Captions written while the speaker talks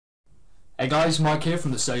Hey guys, Mike here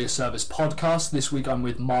from the Sell Your Service podcast. This week I'm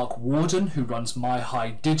with Mark Worden, who runs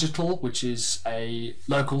MiHi Digital, which is a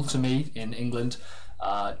local to me in England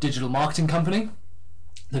digital marketing company.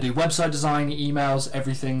 They do website design, emails,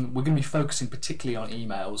 everything. We're going to be focusing particularly on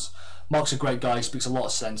emails. Mark's a great guy, speaks a lot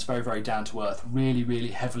of sense, very, very down to earth, really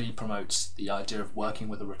heavily promotes the idea of working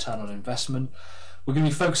with a return on investment. We're going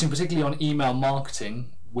to be focusing particularly on email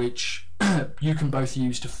marketing, which you can both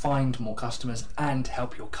use to find more customers and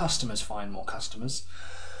help your customers find more customers.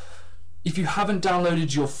 If you haven't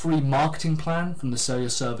downloaded your free marketing plan from the Sell Your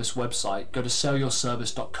Service website, go to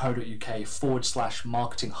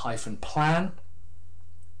sellyourservice.co.uk/marketing-plan.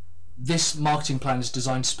 This marketing plan is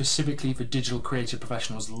designed specifically for digital creative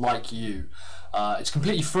professionals like you. It's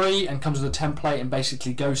completely free and comes with a template and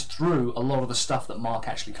basically goes through a lot of the stuff that Mark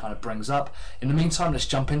actually kind of brings up. In the meantime, let's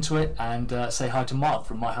jump into it and say hi to Mark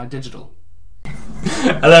from MiHi Digital.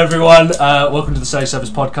 Hello everyone, welcome to the Sell Your Service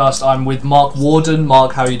podcast. I'm with Mark Worden.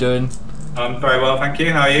 Mark, how are you doing? I'm very well, thank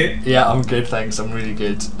you. How are you? Yeah, I'm good, thanks. I'm really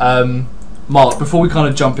good. Mark, before we kind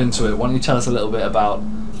of jump into it, why don't you tell us a little bit about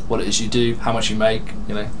what it is you do, how much you make,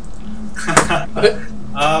 you know?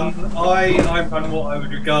 I run what I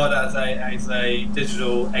would regard as a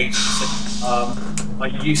digital agency.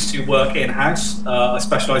 I used to work in-house. I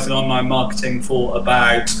specialise in online marketing for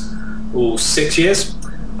about 6 years.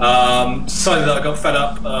 Decided that I got fed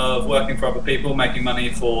up of working for other people, making money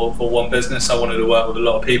for one business. I wanted to work with a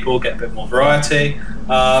lot of people, get a bit more variety.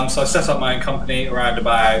 So I set up my own company around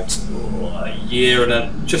about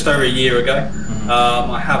just over a year ago.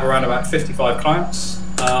 I have around about 55 clients.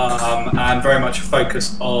 And very much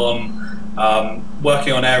focused on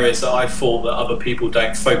working on areas that I thought that other people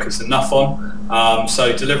don't focus enough on.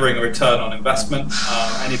 So delivering a return on investment.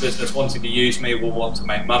 Any business wanting to use me will want to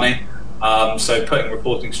make money. So putting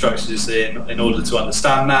reporting structures in order to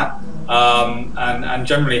understand that, and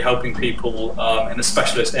generally helping people in a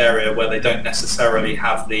specialist area where they don't necessarily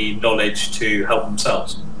have the knowledge to help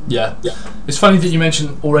themselves. Yeah. It's funny that you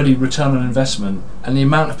mentioned already return on investment and the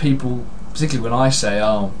amount of people, particularly when I say,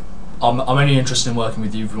 I'm only interested in working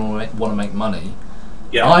with you if you want to make money.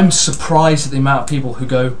 Yeah. I'm surprised at the amount of people who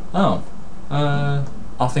go, I'll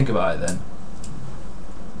think about it then.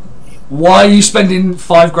 Why are you spending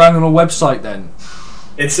 $5,000 on a website then?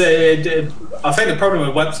 I think the problem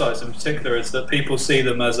with websites in particular is that people see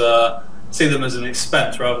them as an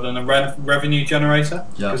expense rather than a revenue generator.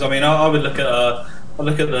 Because I would look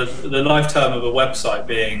at the lifetime of a website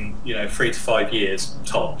being 3 to 5 years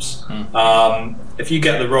tops. If you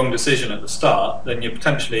get the wrong decision at the start, then you're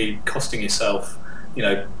potentially costing yourself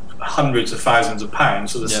hundreds of thousands of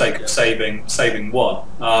pounds for the sake of saving one.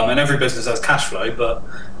 And every business has cash flow, but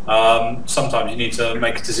sometimes you need to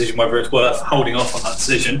make a decision whether it's worth holding off on that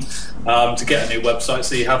decision to get a new website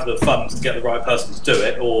so you have the funds to get the right person to do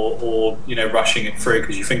it, or rushing it through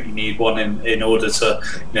because you think you need one in order to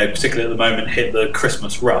particularly at the moment hit the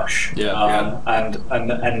Christmas rush and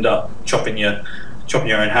end up chopping your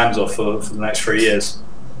own hands off for the next 3 years.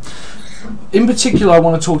 In particular, I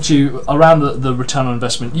want to talk to you around the return on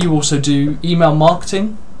investment. You also do email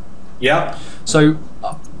marketing. Yeah. So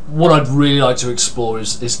what I'd really like to explore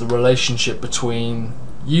is the relationship between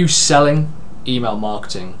you selling email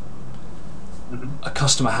marketing, a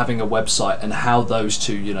customer having a website, and how those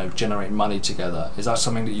two generate money together. Is that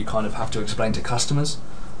something that you kind of have to explain to customers?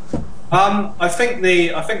 I think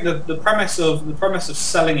the premise of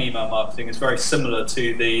selling email marketing is very similar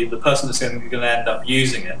to the person that's going to end up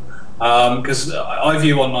using it. Because I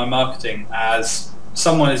view online marketing as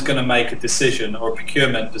someone is going to make a decision or a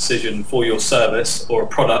procurement decision for your service or a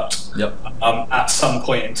product at some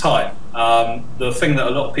point in time. The thing that a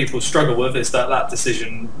lot of people struggle with is that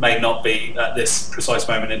decision may not be at this precise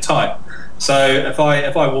moment in time. So if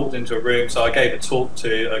I walked into a room, so I gave a talk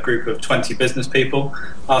to a group of 20 business people,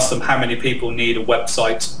 asked them how many people need a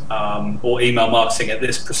website or email marketing at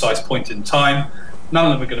this precise point in time,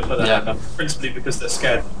 none of them are going to put that hand up, principally because they're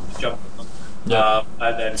scared to jump on them.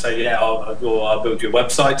 And then say, I'll build you a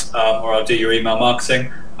website or I'll do your email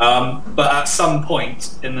marketing. But at some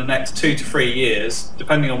point in the next 2 to 3 years,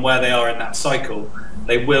 depending on where they are in that cycle,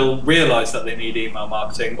 they will realise that they need email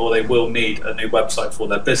marketing or they will need a new website for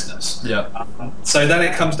their business. So then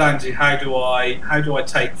it comes down to how do I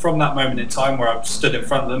take from that moment in time where I've stood in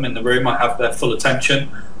front of them in the room, I have their full attention.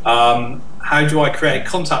 How do I create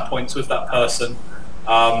contact points with that person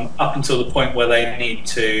up until the point where they need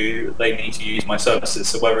to use my services?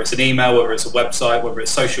 So whether it's an email, whether it's a website, whether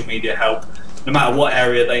it's social media help, no matter what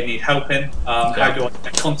area they need help in, how do I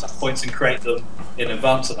make contact points and create them in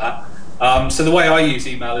advance of that? So the way I use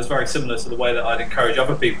email is very similar to the way that I'd encourage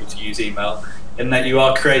other people to use email, in that you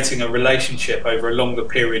are creating a relationship over a longer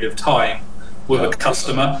period of time with a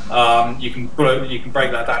customer. You can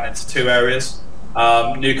break that down into two areas.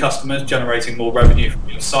 New customers, generating more revenue from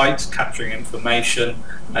your site, capturing information,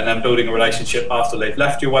 and then building a relationship after they've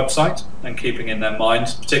left your website and keeping in their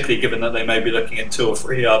mind, particularly given that they may be looking at 2 or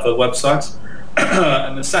 3 other websites.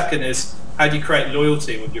 And the second is, how do you create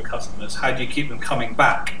loyalty with your customers? How do you keep them coming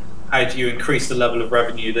back? How do you increase the level of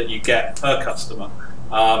revenue that you get per customer?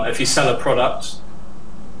 If you sell a product,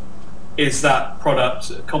 is that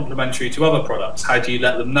product complementary to other products? How do you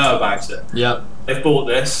let them know about it? Yeah. They've bought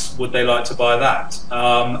this, would they like to buy that?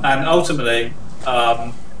 And ultimately,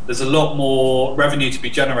 there's a lot more revenue to be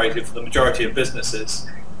generated for the majority of businesses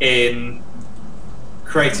in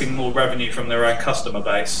creating more revenue from their own customer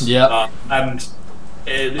base. Yeah. And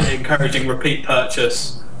encouraging repeat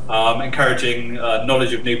purchase, encouraging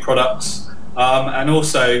knowledge of new products, and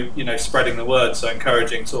also, spreading the word. So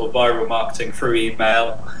encouraging sort of viral marketing through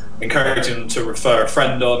email, encouraging them to refer a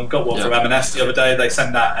friend on. Got one from M&S the other day. They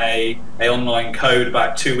sent out a online code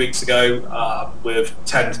about 2 weeks ago with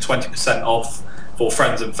 10 to 20% off for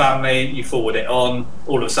friends and family. You forward it on.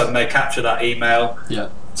 All of a sudden, they capture that email. Yeah.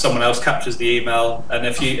 Someone else captures the email, and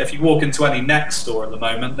if you walk into any Next store at the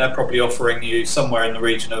moment, they're probably offering you somewhere in the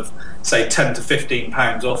region of, say, £10 to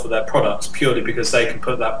 £15 off of their products, purely because they can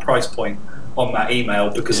put that price point on that email,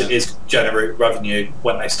 because it is generate revenue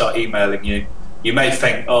when they start emailing you. You may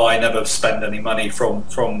think, oh, I never spend any money from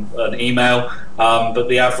an email, but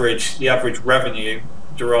the average revenue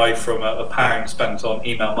derived from a pound spent on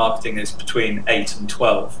email marketing is between 8 and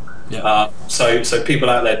 12. Yeah. So people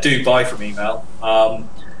out there do buy from email,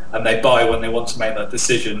 and they buy when they want to make that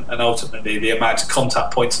decision. And ultimately, the amount of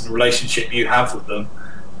contact points and the relationship you have with them,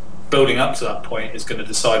 building up to that point, is going to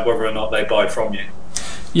decide whether or not they buy from you.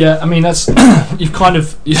 Yeah, I mean, that's you've kind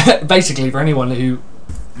of basically, for anyone who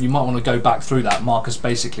you might want to go back through that, Marcus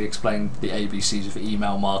basically explained the ABCs of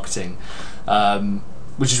email marketing,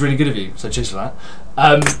 which is really good of you. So cheers for that.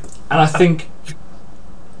 And I think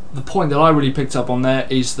the point that I really picked up on there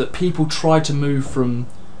is that people try to move from,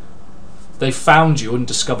 they found you and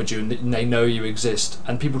discovered you and they know you exist,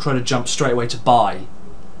 and people try to jump straight away to buy.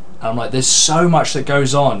 And I'm like, there's so much that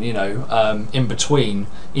goes on, in between.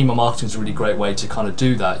 Email marketing is a really great way to kind of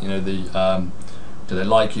do that. Do they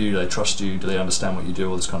like you? Do they trust you? Do they understand what you do?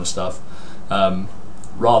 All this kind of stuff.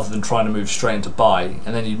 Rather than trying to move straight into buy.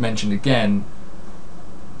 And then you mentioned again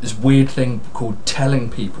this weird thing called telling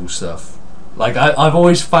people stuff. Like I've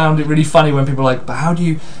always found it really funny when people are like, but how do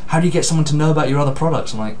you get someone to know about your other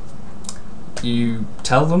products? I'm like, you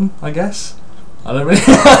tell them, I guess. I don't really,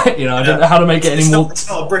 I don't know how to make it any more. It's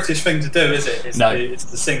not a British thing to do, is it? It's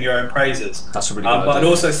to sing your own praises. That's a really good idea. But I'd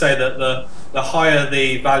also say that the higher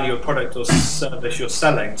the value of product or service you're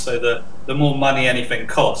selling, so the more money anything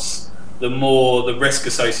costs, the more the risk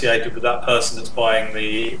associated with that person that's buying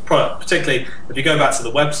the product. Particularly if you go back to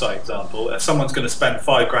the website example, if someone's going to spend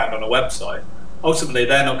 $5,000 on a website, ultimately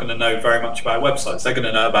they're not going to know very much about websites. They're going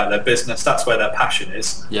to know about their business. That's where their passion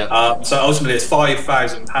is. Yeah. So ultimately it's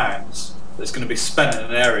 £5,000 that's going to be spent in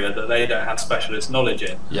an area that they don't have specialist knowledge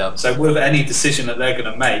in. Yeah. So with any decision that they're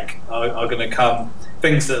going to make are going to come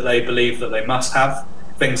things that they believe that they must have,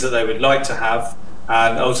 things that they would like to have,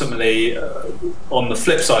 and ultimately on the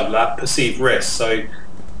flip side of that, perceived risks. So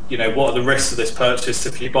what are the risks of this purchase?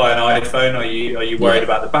 If you buy an iPhone, are you worried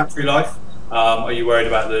about the battery life? Are you worried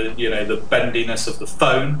about the bendiness of the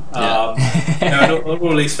phone?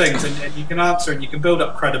 All these things, and you can answer and you can build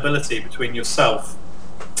up credibility between yourself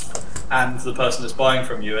and the person that's buying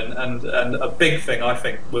from you. And a big thing I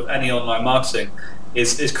think with any online marketing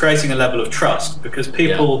is creating a level of trust, because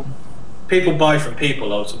people buy from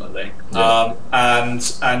people ultimately.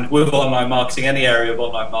 And with online marketing, any area of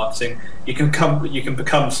online marketing, you can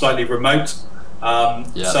become slightly remote.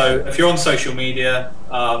 So if you're on social media,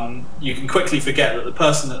 you can quickly forget that the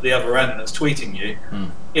person at the other end that's tweeting you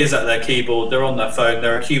is at their keyboard, they're on their phone,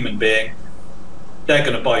 they're a human being. They're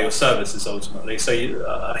going to buy your services ultimately. So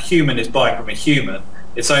a human is buying from a human.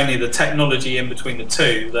 It's only the technology in between the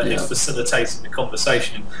two that is facilitating the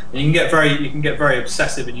conversation. And you can get very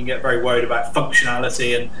obsessive, and you can get very worried about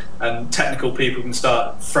functionality, and technical people can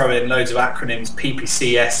start throwing loads of acronyms,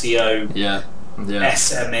 PPC, SEO,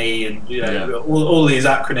 SME, and all these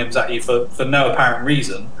acronyms at you for no apparent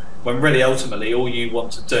reason, when really ultimately all you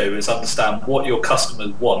want to do is understand what your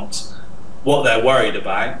customers want, what they're worried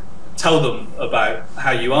about, tell them about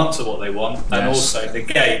how you answer what they want, and also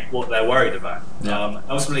negate what they're worried about.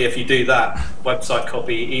 Ultimately, if you do that, website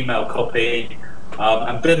copy, email copy,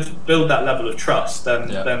 and build that level of trust, then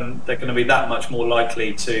they're going to be that much more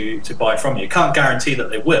likely to buy from you. Can't guarantee that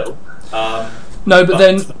they will. But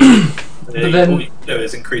then all you can do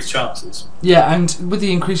is increase chances. Yeah, and with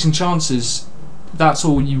the increasing chances, that's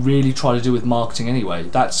all you really try to do with marketing anyway.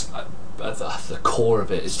 That's the core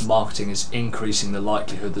of it. Is marketing is increasing the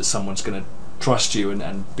likelihood that someone's going to trust you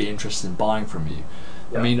and be interested in buying from you.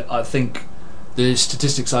 Yeah. I mean, I think the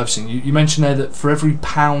statistics I've seen, you mentioned there that for every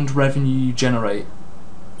 £1 revenue you generate.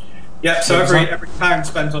 Yeah, so every pound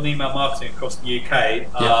spent on email marketing across the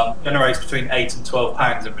UK generates between £8 and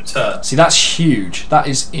 £12 in return. See, that's huge. That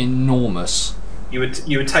is enormous. You would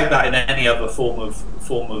take that in any other form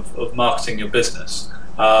of marketing your business,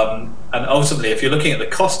 and ultimately, if you're looking at the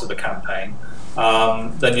cost of the campaign,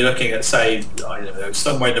 then you're looking at, say, I don't know,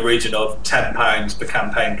 somewhere in the region of £10 per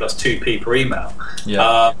campaign plus 2p per email.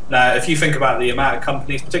 Yeah. Now, if you think about the amount of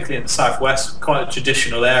companies, particularly in the southwest, quite a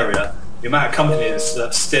traditional area, the amount of companies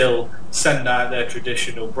that still send out their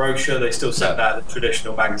traditional brochure, they still send out the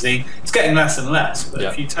traditional magazine. It's getting less and less, but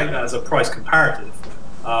if you take that as a price comparative,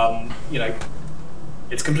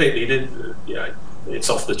 it's completely, it's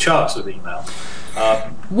off the charts with email.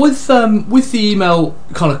 With the email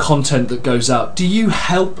kind of content that goes out, do you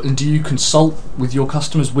help and do you consult with your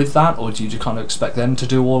customers with that, or do you just kind of expect them to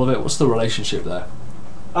do all of it? What's the relationship there?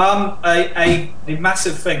 A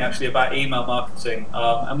massive thing actually about email marketing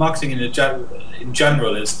and marketing in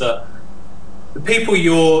general is that the people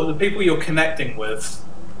you're connecting with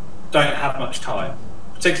don't have much time,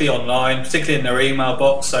 particularly online, particularly in their email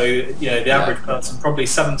box. So the average person probably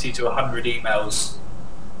 70 to 100 emails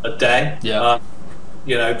a day. Yeah.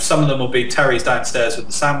 Some of them will be Terry's downstairs with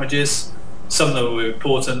the sandwiches. Some of them will be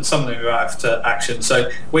important. Some of them will have to action. So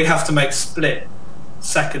we have to make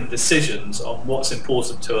split-second decisions on what's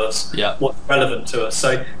important to us, what's relevant to us.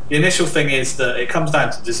 So the initial thing is that it comes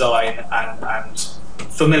down to design and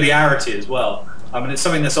familiarity as well. I mean, it's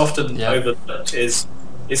something that's often overlooked is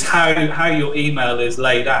how your email is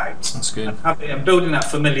laid out. That's good. And building that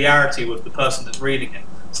familiarity with the person that's reading it.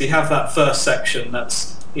 So you have that first section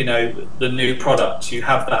that's the new product. You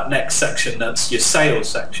have that next section that's your sales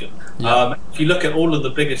section. If you look at all of the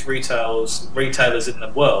biggest retailers in the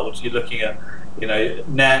world, you're looking at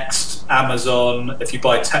Next, Amazon. If you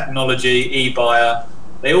buy technology, eBuyer,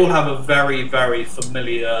 they all have a very, very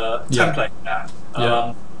familiar template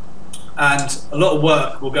now. And a lot of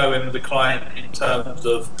work will go in with the client in terms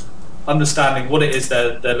of understanding what it is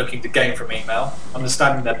they're looking to gain from email,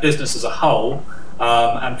 understanding their business as a whole,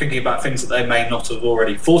 and thinking about things that they may not have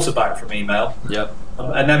already thought about from email.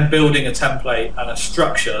 And then building a template and a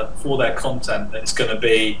structure for their content that's going to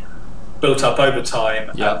be built up over time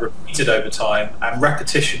and repeated over time, and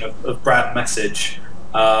repetition of brand message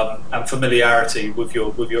and familiarity with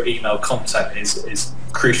your email content is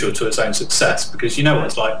crucial to its own success. Because you know what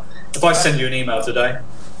it's like. If I send you an email today,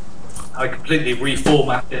 I completely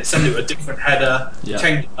reformat it, send it a different header,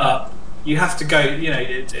 change it up. You have to go.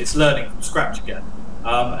 It's learning from scratch again.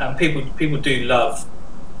 And people do love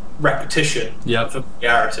repetition,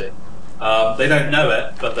 familiarity. They don't know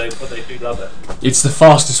it, but they do love it. It's the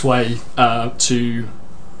fastest way to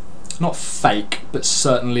not fake, but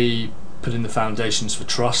certainly put in the foundations for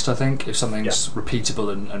trust. I think if something's repeatable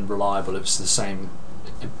and reliable, if it's the same,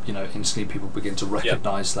 instantly people begin to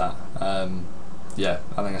recognise that. I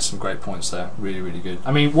think that's some great points there. Really, really good.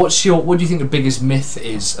 I mean, what do you think the biggest myth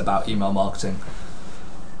is about email marketing?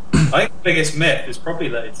 I think the biggest myth is probably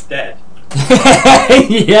that it's dead.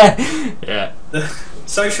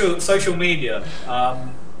 Social media.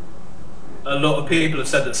 A lot of people have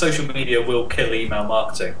said that social media will kill email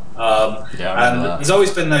marketing. And there's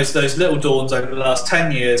always been those little dawns over the last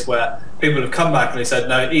 10 years where people have come back and they said,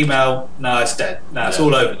 no, email, no, it's dead. No, it's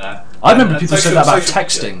all over now. I remember people said that about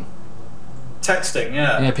texting. Texting,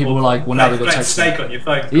 yeah. People were like, well, now they've got texting. Snake on your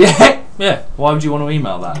phone. Yeah. Why would you want to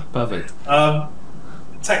email that? Perfect.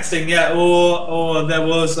 Texting, or there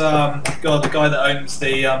was the guy that owns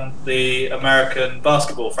the American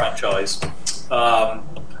basketball franchise,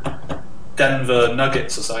 Denver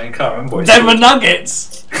Nuggets or something. I can't remember what Denver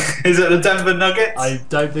Nuggets. Is it the Denver Nuggets? I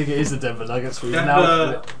don't think it is the Denver Nuggets.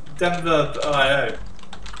 Denver. I know.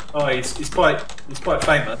 Oh, he's quite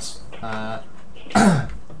famous.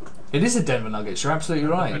 It is the Denver Nuggets. You're absolutely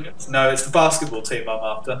right. No, it's the basketball team I'm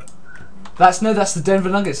after. That's the Denver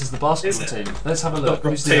Nuggets is the basketball team. Let's have a look.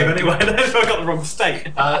 Who's the team anyway? I got the wrong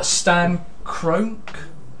state. Stan Kroenke.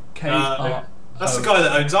 That's the guy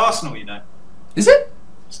that owns Arsenal, Is it?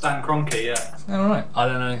 Stan Kroenke, yeah. All right. I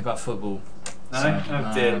don't know anything about football.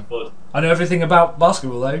 No? Dear Lord. I know everything about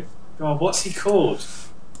basketball though. God, what's he called?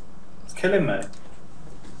 It's killing me.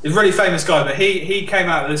 He's a really famous guy, but he came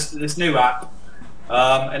out with this new app.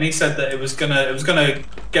 And he said that it was gonna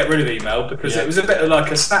get rid of email because it was a bit of like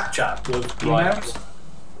a Snapchat with emails. Right.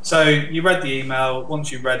 So you read the email. Once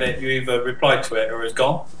you read it, you either replied to it or it's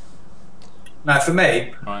gone. Now, for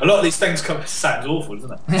me, Right. a lot of these things sounds awful,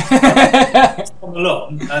 doesn't it? Come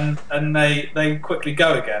along and they quickly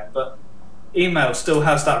go again. But email still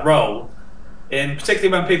has that role in,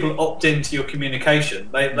 particularly when people opt into your communication.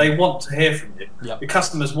 They want to hear from you. Yep. Your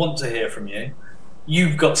customers want to hear from you.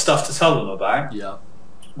 You've got stuff to tell them about. Yeah.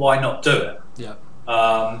 Why not do it? Yeah.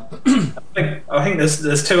 I think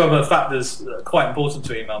there's two other factors that are quite important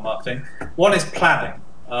to email marketing. One is planning.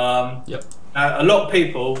 Yep. Now, a lot of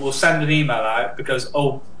people will send an email out because,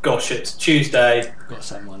 oh gosh, it's Tuesday. Got to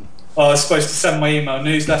send one. Oh, I was supposed to send my email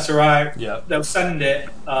newsletter out. Yeah. They'll send it,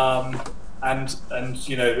 and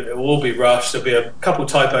you know, it will all be rushed. There'll be a couple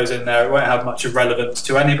typos in there. It won't have much of relevance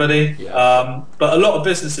to anybody. Yeah. But a lot of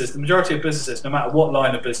businesses, the majority of businesses, no matter what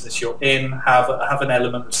line of business you're in, have an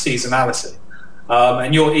element of seasonality,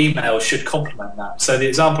 and your email should complement that. So the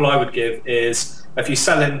example I would give is, if you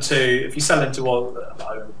sell into all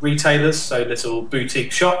retailers, so little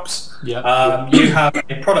boutique shops, Yeah. you have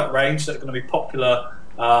a product range that's going to be popular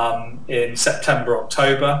in September,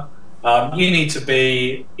 October. You need to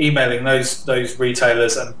be emailing those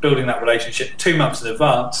retailers and building that relationship 2 months in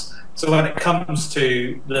advance. So when it comes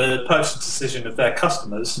to the purchase decision of their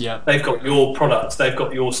customers, Yeah. they've got your products, they've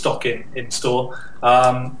got your stock in store.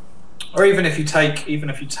 Or even if you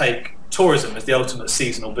take tourism as the ultimate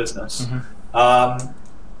seasonal business,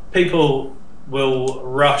 people will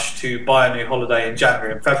rush to buy a new holiday in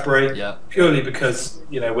January and February, Yeah. purely because,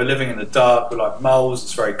 you know, we're living in the dark, we're like moles,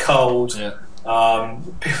 it's very cold. Yeah.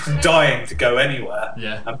 People are dying to go anywhere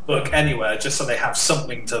Yeah. and book anywhere just so they have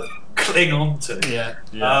something to cling on to. Yeah.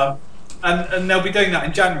 Yeah. And they'll be doing that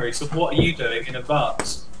in January. So what are you doing in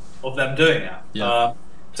advance of them doing that? Yeah.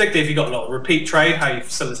 Particularly if you've got a lot of repeat trade, how are you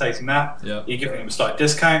facilitating that? Yeah. Are you giving them a slight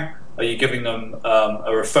discount? Are you giving them a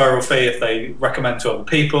referral fee if they recommend to other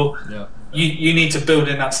people? Yeah. You need to build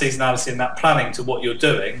in that seasonality and that planning to what you're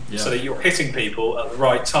doing, Yeah. so that you're hitting people at the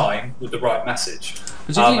right time with the right message.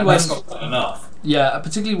 Particularly And when, that's not done enough. yeah,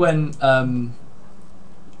 particularly when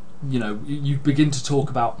you know, you begin to talk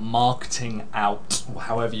about marketing out, or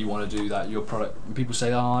however you want to do that, your product. And people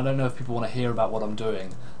say, "Oh, I don't know if people want to hear about what I'm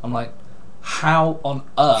doing." I'm like, how on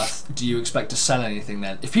earth do you expect to sell anything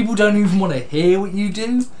then? If people don't even want to hear what you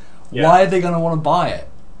do, why are they going to want to buy it?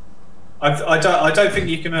 I don't think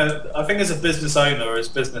you can. I think as a business owner, or as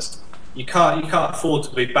business, you can't afford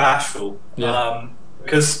to be bashful. Yeah.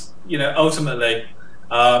 Because, you know, ultimately,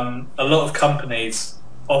 a lot of companies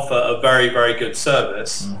offer a very, very good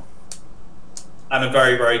service and a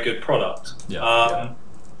very, very good product. Yeah.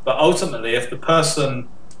 But ultimately, if the person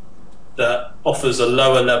that offers a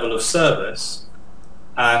lower level of service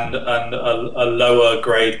and a lower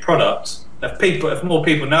grade product, if more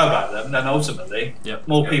people know about them, then ultimately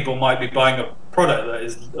more people might be buying a product that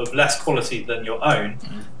is of less quality than your own,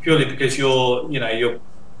 purely because you're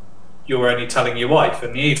only telling your wife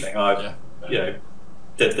in the evening, you know,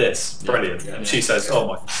 did this, brilliant, and she says,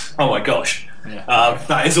 oh my gosh,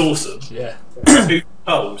 that is awesome. Yeah. Who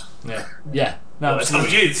told? Yeah. Yeah. No, Well, I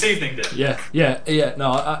told you this evening, did. Yeah. Yeah. Yeah.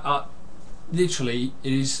 No, I literally,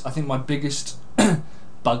 it is, I think, my biggest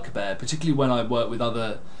bugbear, particularly when I work with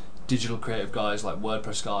other digital creative guys like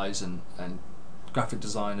WordPress guys and graphic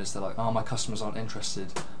designers. They're like, oh, my customers aren't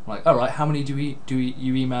interested. I'm like, all right, how many do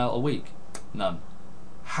you email a week? None.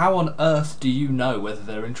 How on earth do you know whether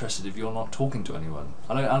they're interested if you're not talking to anyone?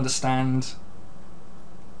 I don't understand.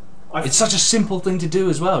 It's such a simple thing to do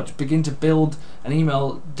as well. To begin to build an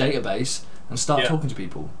email database and start talking to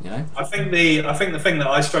people. You know. I think the thing that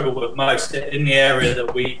I struggle with most in the area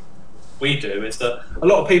that we do is that a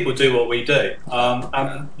lot of people do what we do,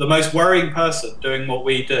 and the most worrying person doing what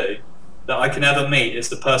we do that I can ever meet is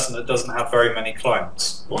the person that doesn't have very many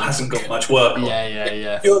clients or hasn't got much work on.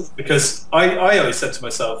 Yeah. Because I always said to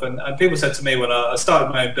myself, and people said to me when I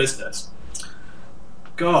started my own business,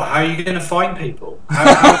 God, how are you going to find people?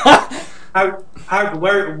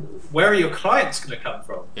 Where are your clients going to come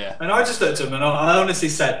from? Yeah. And I just looked at them and I honestly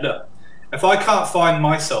said, look, if I can't find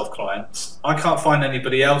myself clients, I can't find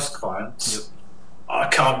anybody else clients, I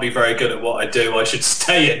can't be very good at what I do. I should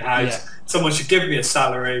stay in-house. Yeah. Someone should give me a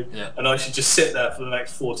salary and I should just sit there for the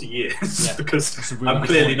next 40 years because really I'm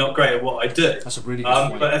clearly not great at what I do. That's a really good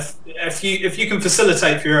point. But if you can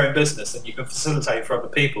facilitate for your own business and you can facilitate for other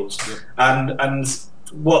people's, and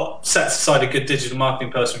what sets aside a good digital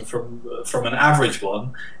marketing person from an average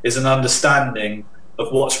one is an understanding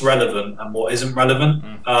of what's relevant and what isn't relevant.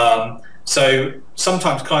 So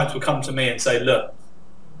sometimes clients will come to me and say, look,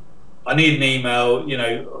 I need an email, you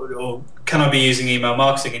know, or can I be using email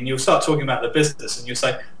marketing? And you'll start talking about the business, and you'll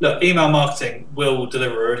say, look, email marketing will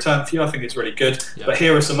deliver a return for you. I think it's really good, but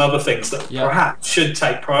here are some other things that perhaps should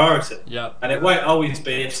take priority. And it won't always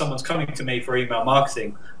be, if someone's coming to me for email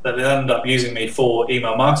marketing, that they end up using me for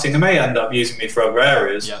email marketing. They may end up using me for other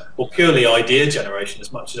areas, or purely idea generation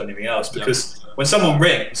as much as anything else. Because when someone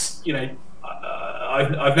rings, you know,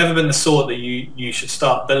 I've never been the sort that you should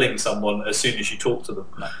start billing someone as soon as you talk to them.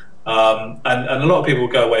 No. And a lot of people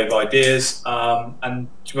will go away with ideas, and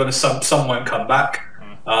to be honest, some won't come back.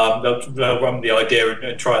 They'll run the idea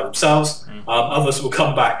and try it themselves. Others will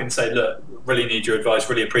come back and say, look, really need your advice,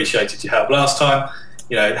 really appreciated your help last time.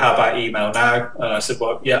 You know, how about email now? And I said,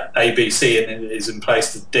 well, yeah, A, B, C, and it is in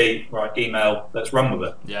place to D, right, email, let's run with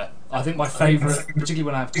it. Yeah, I think my favourite, particularly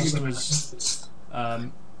when I have customers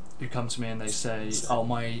who come to me and they say, oh,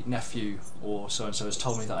 my nephew or so-and-so has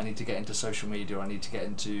told me that I need to get into social media, or I need to get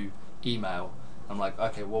into email. I'm like,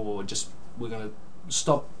 okay, well, we're going to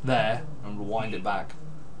stop there and rewind it back.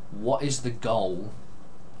 What is the goal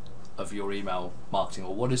of your email marketing,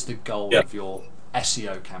 or what is the goal of your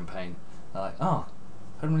SEO campaign? They're like, oh,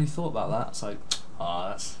 I hadn't really thought about that. It's like, oh,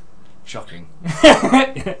 that's shocking.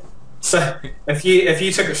 So if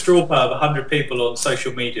you took a straw poll of 100 people on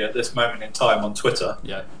social media at this moment in time on Twitter,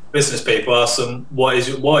 business people, ask them what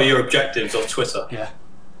are your objectives of Twitter?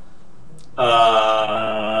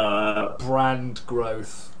 Brand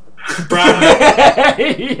growth.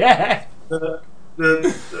 The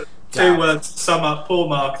two words sum up poor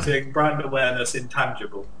marketing: brand awareness,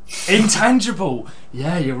 intangible. Intangible.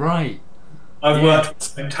 Yeah, you're right. I've worked with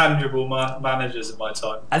some intangible managers in my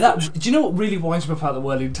time. And that, do you know what really winds me up about the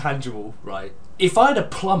word intangible, right? If I had a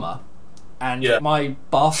plumber and my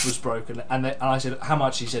bath was broken, and I said, how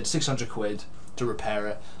much? He said, 600 quid to repair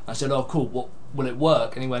it. I said, oh, cool, what, will it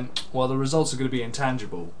work? And he went, well, the results are going to be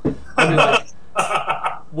intangible. I'd be like,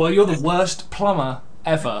 well, you're the worst plumber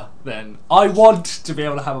ever then. I want to be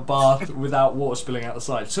able to have a bath without water spilling out the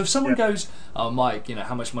side. So if someone goes, oh, Mike, you know,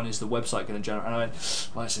 how much money is the website going to generate? And I went,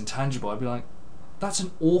 well, it's intangible. I'd be like, that's an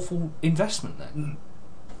awful investment then.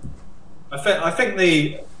 I think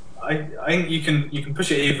you can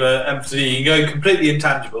push it either emphasis. You can go completely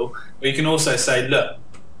intangible, or you can also say, look,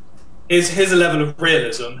 here's a level of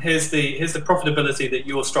realism. Here's the profitability that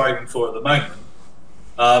you're striving for at the moment.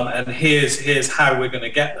 And here's how we're going to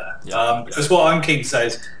get there. Because what I'm keen to say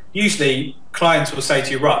is, usually clients will say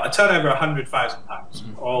to you, right, I turn over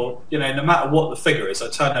 £100,000, or you know, no matter what the figure is,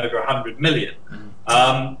 I turn over 100 million.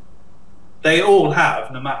 They all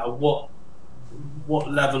have, no matter what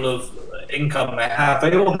level of income they have,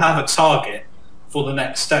 they all have a target for the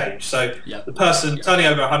next stage. So the person turning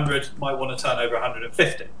over 100 might want to turn over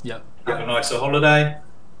 150. Have a nicer holiday,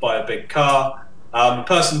 buy a big car. The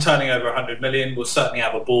person turning over 100 million will certainly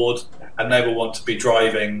have a board, and they will want to be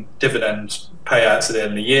driving dividend payouts at the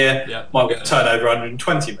end of the year. Might want to turn over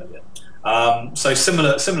 120 million. So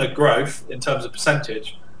similar growth in terms of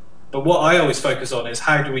percentage. But what I always focus on is,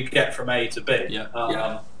 how do we get from A to B?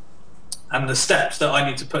 And the steps that I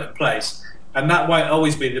need to put in place. And that won't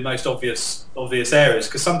always be the most obvious areas,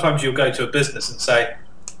 because sometimes you'll go to a business and say,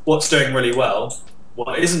 what's doing really well,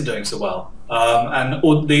 what isn't doing so well. And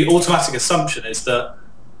the automatic assumption is that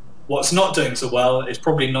what's not doing so well is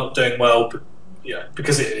probably not doing well,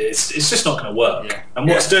 because it's just not going to work. And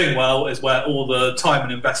what's doing well is where all the time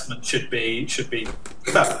and investment should be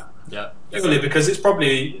developed. Purely because it's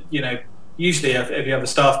probably, you know, usually if you have a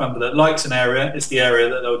staff member that likes an area, it's the area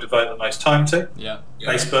that they'll devote the most time to.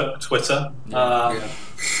 Facebook, Twitter.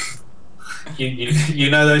 You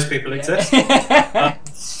know those people exist.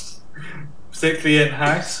 Particularly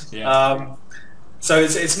in-house. So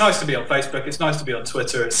it's nice to be on Facebook, it's nice to be on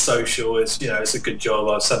Twitter, it's social, it's a good job.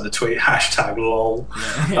 I'll send the tweet, #lol.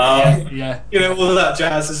 You know, all of that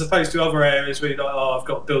jazz, as opposed to other areas where you're like, oh, I've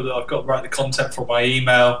got to write the content for my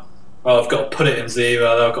email, I've got to put it into the email,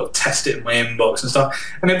 I've got to test it in my inbox and stuff.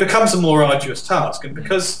 And it becomes a more arduous task. And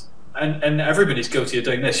because, and everybody's guilty of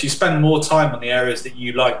doing this, you spend more time on the areas that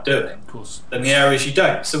you like doing than the areas you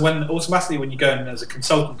don't. So when you go in as a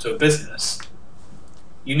consultant to a business,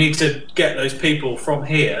 you need to get those people from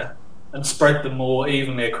here and spread them more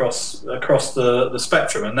evenly across the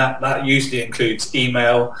spectrum. And that usually includes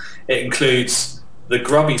email. It includes the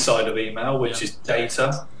grubby side of email, which is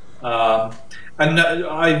data. And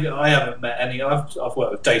I haven't met any. I've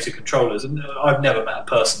worked with data controllers, and I've never met a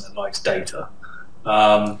person that likes data.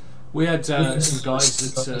 We had some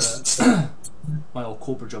guys at my old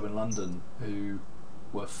corporate job in London who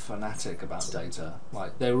were fanatic about data.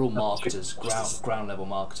 Like, they were all marketers, ground level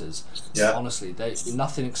marketers. Honestly,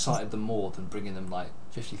 nothing excited them more than bringing them like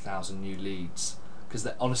 50,000 new leads, because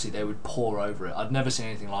honestly they would pour over it. I'd never seen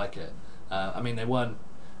anything like it. I mean, they were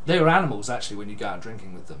animals actually when you go out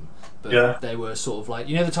drinking with them, but they were sort of like,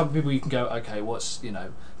 you know, the type of people you can go, okay, what's, you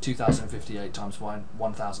know, 2058 times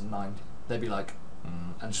 1009? They'd be like,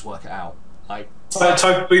 and just work it out. Like, so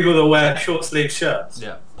type of people that wear short sleeve shirts.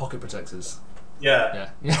 Yeah, pocket protectors. Yeah.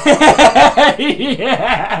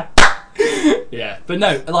 Yeah. Yeah, but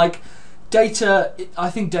no, like data. I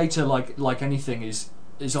think data, like anything, is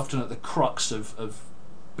often at the crux of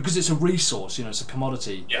because it's a resource. You know, it's a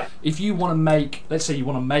commodity. Yeah. If you want to make, let's say, you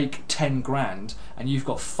want to make 10 grand, and you've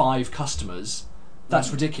got 5 customers,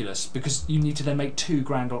 that's ridiculous because you need to then make 2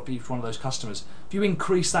 grand off each one of those customers. If you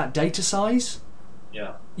increase that data size,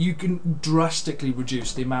 you can drastically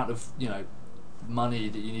reduce the amount of, you know, money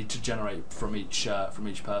that you need to generate from each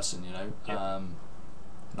person. You know.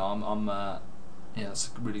 Yeah, that's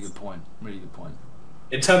a really good point. Really good point.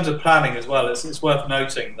 In terms of planning as well, it's worth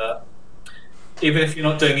noting that even if you're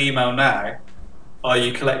not doing email now, are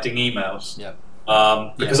you collecting emails? Yeah.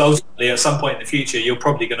 Because ultimately, at some point in the future, you're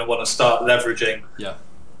probably going to want to start leveraging the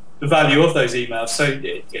value of those emails. So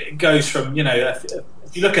it goes from, you know, if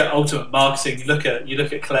you look at ultimate marketing, you look at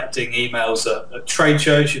collecting emails at trade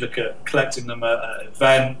shows, you look at collecting them at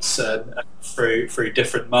events and through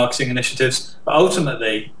different marketing initiatives. But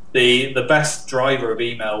ultimately, the best driver of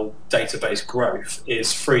email database growth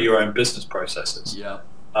is through your own business processes. Yeah.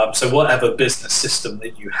 So whatever business system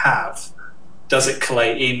that you have, does it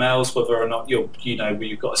collate emails, whether or not you've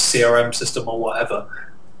got a CRM system or whatever?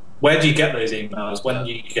 Where do you get those emails? When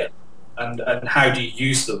do you get, and how do you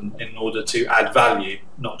use them in order to add value,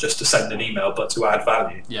 not just to send an email, but to add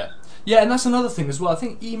value? Yeah. Yeah, and that's another thing as well. I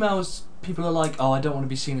think emails, people are like, oh, I don't want to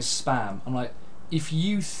be seen as spam. I'm like, if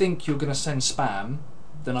you think you're going to send spam,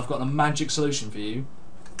 then I've got a magic solution for you.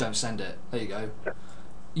 Don't send it. There you go.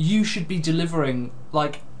 You should be delivering,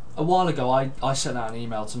 like, a while ago I sent out an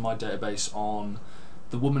email to my database on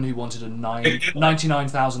the woman who wanted a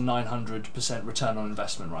 99,900% return on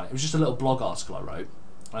investment, right? It was just a little blog article I wrote.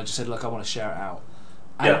 And I just said, look, I want to share it out.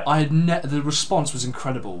 And I had the response was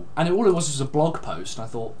incredible. And all it was a blog post, and I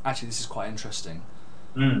thought, actually, this is quite interesting.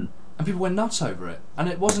 And people went nuts over it. And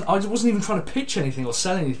I wasn't even trying to pitch anything or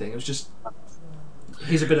sell anything. It was just,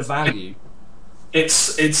 here's a bit of value. It's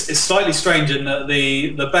slightly strange in that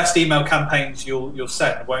the best email campaigns you'll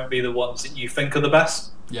send won't be the ones that you think are the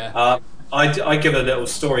best. Yeah. I give a little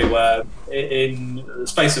story where in the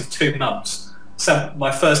space of 2 months, sent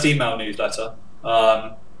my first email newsletter,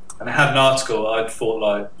 and I had an article. I thought,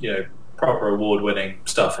 like, you know, proper award-winning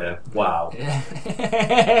stuff here. Wow.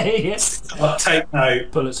 Yes. Take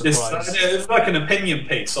note. Pulitzer Prize. It's like an opinion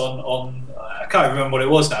piece on I can't remember what it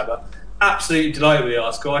was now, but absolutely delighted with the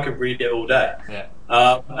article. I could read it all day. Yeah.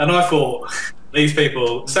 And I thought, these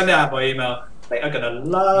people, send it out by email. They are going to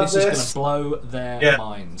love this. This is going to blow their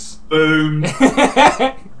minds. Boom.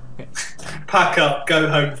 Pack up, go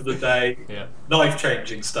home for the day. Yeah.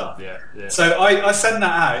 Life-changing stuff. Yeah. Yeah. So I sent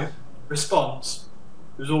that out. Response,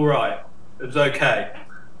 it was all right. It was okay.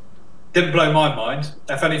 Didn't blow my mind.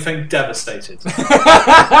 If anything, devastated.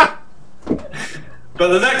 But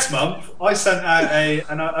the next month, I sent out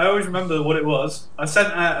and I always remember what it was. I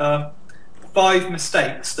sent out 5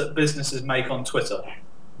 mistakes that businesses make on Twitter.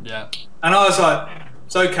 Yeah. And I was like,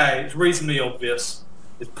 it's okay, it's reasonably obvious.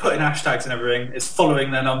 It's putting hashtags and everything. It's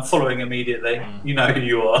following, then unfollowing immediately. You know who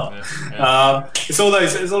you are. Yeah. It's all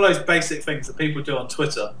those basic things that people do on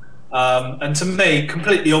Twitter. And to me,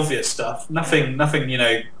 completely obvious stuff. Nothing, you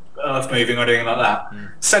know, earth moving or anything like that.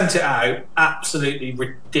 Sent it out. Absolutely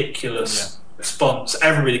ridiculous response.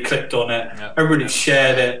 Everybody clicked on it. Everybody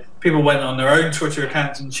shared it. People went on their own Twitter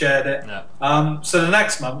accounts and shared it. So the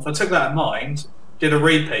next month, I took that in mind. Did a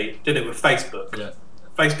repeat. Did it with Facebook.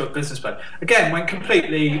 Facebook business page. Again, went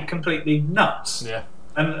completely nuts. Yeah.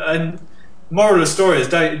 And moral of the story is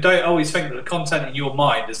don't always think that the content in your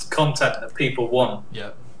mind is the content that people want.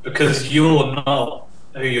 Yeah. Because you're not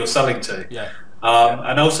who you're selling to. Yeah.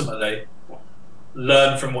 And ultimately,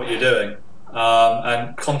 learn from what you're doing.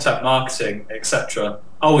 And content marketing, etc.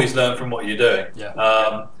 Always learn from what you're doing.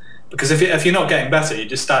 Yeah. Because if you're not getting better, you're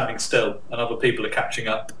just standing still, and other people are catching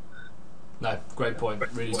up. No, great point.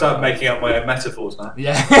 Really start making up my own metaphors now.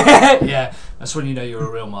 Yeah, yeah. That's when you know you're a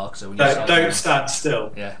real marketer. When don't stand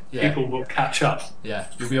still. Yeah. People will catch up. Yeah,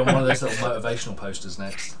 you'll be on one of those little motivational posters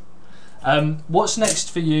next. What's next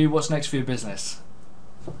for you? What's next for your business?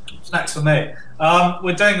 What's next for me?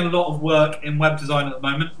 We're doing a lot of work in web design at the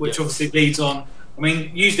moment, which obviously leads on. I mean,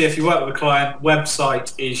 usually if you work with a client,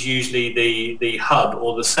 website is usually the hub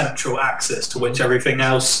or the central axis to which everything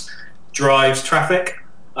else drives traffic.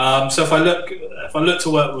 So if I look to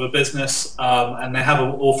work with a business and they have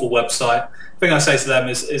an awful website, thing I say to them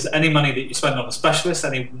is any money that you spend on a specialist,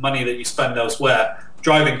 any money that you spend elsewhere,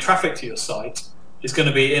 driving traffic to your site is going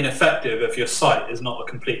to be ineffective if your site is not a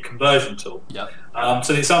complete conversion tool. Yeah.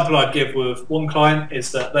 So the example I'd give with one client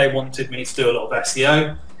is that they wanted me to do a lot of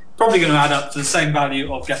SEO, probably going to add up to the same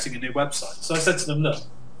value of getting a new website. So I said to them, look,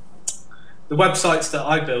 the websites that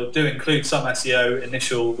I build do include some SEO,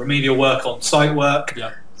 initial remedial work, on site work.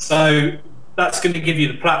 Yeah. So that's going to give you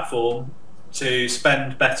the platform to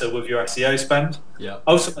spend better with your SEO spend. Yeah.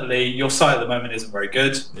 Ultimately, your site at the moment isn't very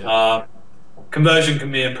good. Yeah. Conversion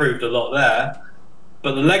can be improved a lot there,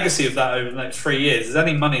 but the legacy of that over the next 3 years is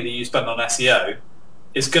any money that you spend on SEO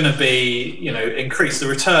is going to be, increase the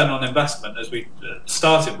return on investment, as we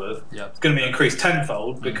started with. Yeah. It's going to be increased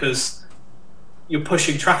tenfold because you're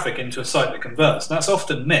pushing traffic into a site that converts. And that's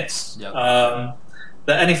often missed. Yeah.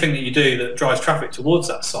 That anything that you do that drives traffic towards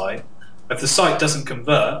that site, if the site doesn't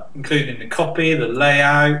convert, including the copy, the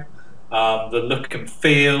layout, the look and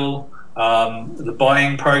feel, the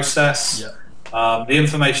buying process, the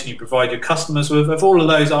information you provide your customers with, if all of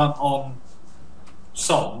those aren't on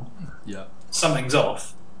song, something's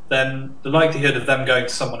off, then the likelihood of them going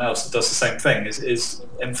to someone else that does the same thing is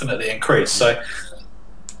infinitely increased. So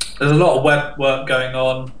there's a lot of web work going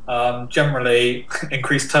on. Generally,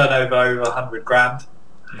 increased turnover over 100 grand.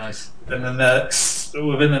 Nice.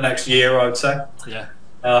 Within the next year, I would say. Yeah.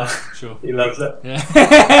 Sure. He loves it.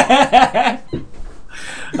 Yeah.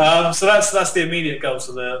 So that's the immediate goals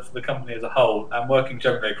for the company as a whole, and working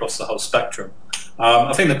generally across the whole spectrum.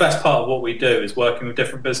 I think the best part of what we do is working with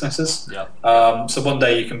different businesses. Yeah. So one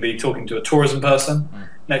day you can be talking to a tourism person.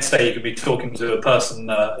 Next day you can be talking to a person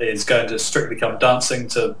that is going to Strictly Come Dancing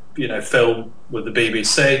to film with the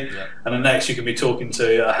BBC. Yeah. And the next you can be talking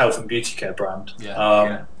to a health and beauty care brand.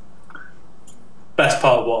 Yeah. Best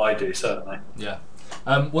part of what I do, certainly. Yeah.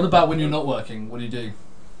 What about when you're not working? What do you do?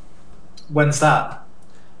 When's that?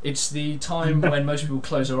 It's the time when most people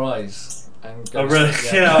close their eyes and go. Oh really? To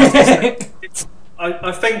sleep. Yeah. I was gonna say,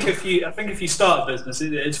 I think if you start a business,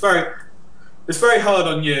 it's very hard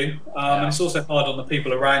on you, and it's also hard on the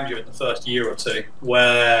people around you in the first year or two,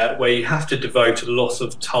 where you have to devote a lot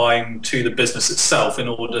of time to the business itself in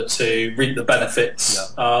order to reap the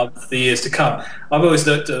benefits for the years to come. I've always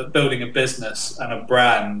looked at building a business and a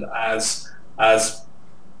brand as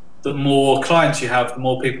the more clients you have, the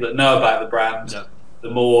more people that know about the brand. Yeah. The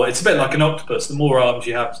more, it's a bit like an octopus. The more arms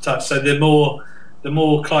you have to touch, so the more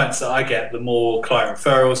clients that I get, the more client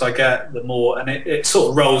referrals I get, the more, and it sort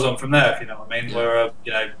of rolls on from there, if you know what I mean. Yeah.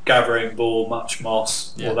 Where gathering ball, much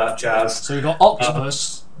moss, all that jazz. So we've got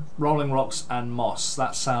octopus, rolling rocks, and moss.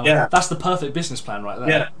 That sounds. Yeah. That's the perfect business plan right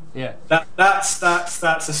there. Yeah. Yeah. That's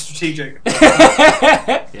a strategic.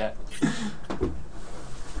 Yeah.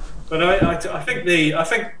 But I think the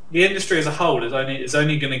industry as a whole is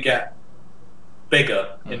only going to get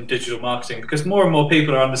bigger in digital marketing, because more and more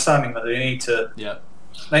people are understanding that they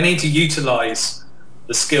need to utilize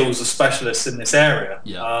the skills of specialists in this area.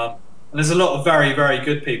 And there's a lot of very, very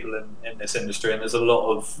good people in this industry, and there's a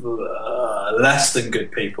lot of less than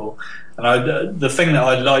good people. And the thing that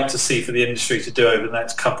I'd like to see for the industry to do over the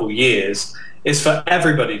next couple of years is for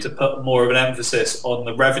everybody to put more of an emphasis on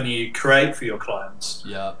the revenue you create for your clients,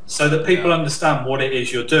 so that people understand what it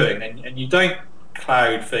is you're doing, and you don't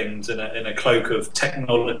cloud things in a cloak of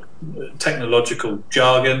technological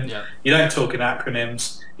jargon. You don't talk in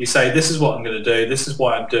acronyms. You say, this is what I'm going to do, this is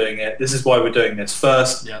why I'm doing it, this is why we're doing this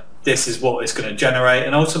first, this is what it's going to generate,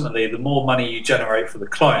 and ultimately the more money you generate for the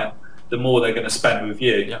client, the more they're going to spend with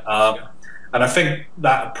you. And I think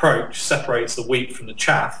that approach separates the wheat from the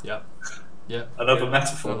chaff. Another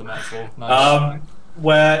metaphor. Nice.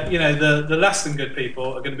 Where the less than good people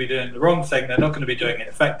are going to be doing the wrong thing, they're not going to be doing it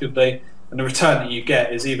effectively, and the return that you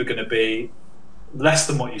get is either going to be less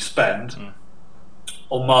than what you spend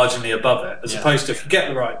or marginally above it, as opposed to if you get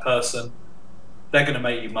the right person, they're going to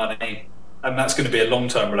make you money, and that's going to be a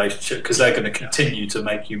long-term relationship because they're going to continue to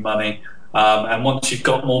make you money, and once you've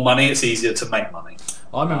got more money, it's easier to make money.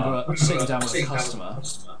 I remember sitting down with a customer,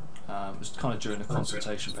 it was kind of during a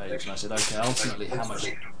consultation page, and I said, okay, ultimately how much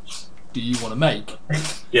do you want to make?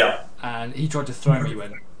 And he tried to throw me, he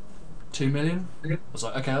went, 2 million? I was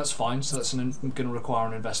like, okay, that's fine, so that's going to require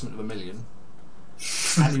an investment of $1 million.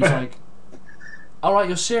 And he was like, alright,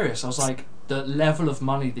 you're serious? I was like, the level of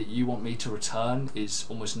money that you want me to return is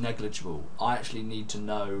almost negligible. I actually need to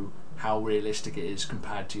know how realistic it is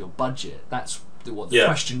compared to your budget. That's what the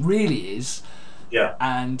question really is.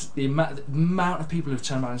 And the amount of people who've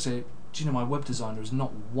turned around and said, do you know, my web designer has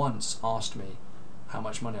not once asked me how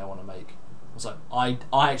much money I want to make. I was like, I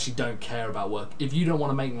actually don't care about work. If you don't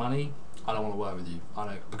want to make money, I don't want to work with you. I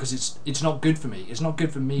know, because it's not good for me. It's not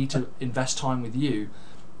good for me to invest time with you,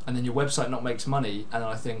 and then your website not makes money, and then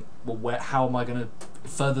I think, well, how am I going to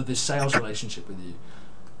further this sales relationship with you?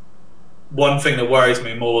 One thing that worries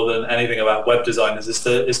me more than anything about web designers is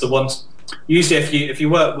the ones. Usually, if you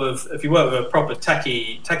work with a proper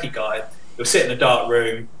techie guy, you'll sit in a dark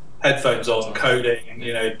room, headphones on, coding,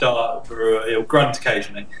 dark, he'll grunt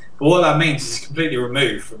occasionally. But what that means is he's completely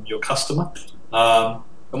removed from your customer. And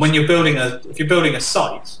when you're building a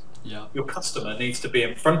site, your customer needs to be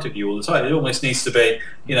in front of you all the time. It almost needs to be,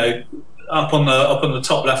 up on the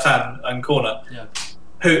top left hand corner. Yeah.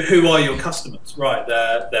 Who are your customers? Right,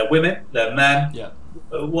 they're women, they're men. Yeah.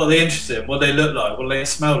 What are they interested in? What do they look like? What do they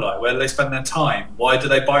smell like? Where do they spend their time? Why do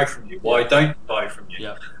they buy from you? Why don't they buy from you?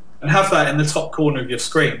 Yeah. And have that in the top corner of your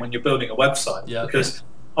screen when you're building a website. Yeah. Because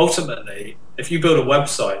ultimately, if you build a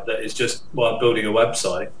website that is just, I'm building a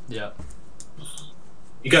website,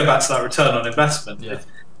 you go back to that return on investment. Yeah.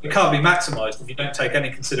 It can't be maximised if you don't take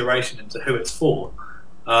any consideration into who it's for.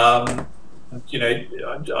 I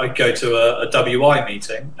go to a WI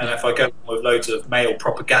meeting, and if I go with loads of male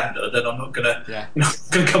propaganda, then I'm not going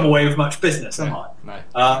to come away with much business, am I?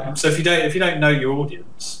 No. So if you don't know your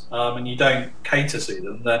audience and you don't cater to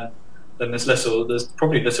them, then there's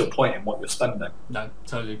probably little point in what you're spending. No,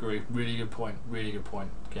 totally agree. Really good point.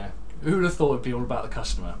 Yeah. Who would have thought it'd be all about the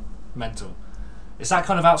customer? Mental. It's that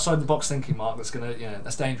kind of outside the box thinking, Mark. That's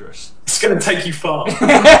that's dangerous. It's going to take you far.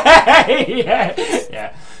 Yeah.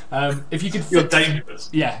 If you could, you're dangerous.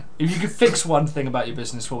 Yeah. If you could fix one thing about your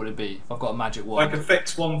business, what would it be? If I've got a magic wand. If I could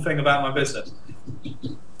fix one thing about my business,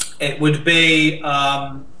 it would be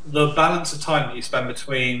the balance of time that you spend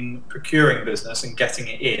between procuring business and getting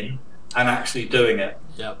it in and actually doing it.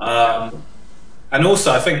 Yeah. And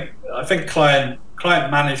also, I think client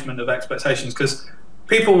management of expectations, because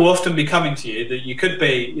people will often be coming to you that you could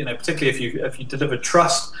be, particularly if you deliver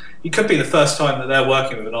trust, you could be the first time that they're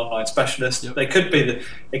working with an online specialist. Yep. It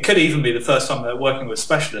could even be the first time they're working with a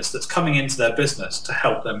specialist that's coming into their business to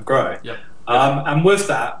help them grow. Yep. And with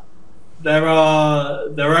that, there are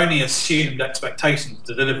only assumed expectations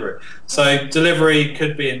to deliver it. So delivery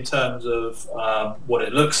could be in terms of what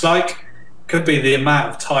it looks like, could be the amount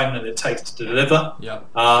of time that it takes to deliver,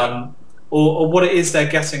 or what it is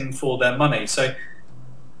they're getting for their money. So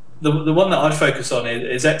the one that I focus on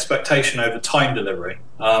is expectation over time delivery,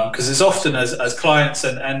 because as often as clients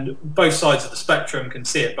and both sides of the spectrum can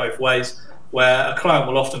see it both ways, where a client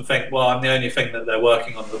will often think, well, I'm the only thing that they're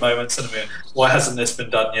working on at the moment, so why hasn't this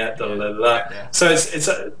been done yet? So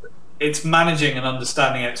it's managing and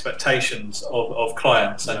understanding expectations of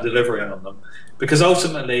clients and delivering on them, because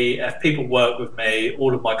ultimately, if people work with me,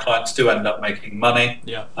 all of my clients do end up making money.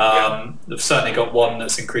 They've certainly got one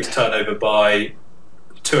that's increased turnover by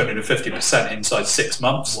 250% inside 6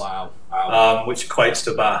 months. Wow. Which equates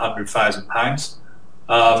to about £100,000.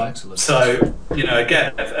 Excellent. So,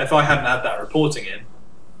 again, if I hadn't had that reporting in,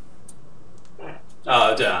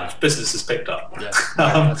 business has picked up. Yeah,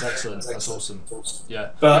 that's excellent. That's awesome.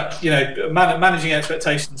 Yeah. But managing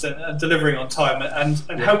expectations and delivering on time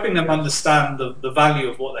and helping them understand the value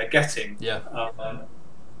of what they're getting.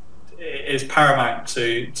 Is paramount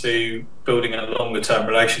to building a longer term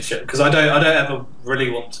relationship, because I don't ever really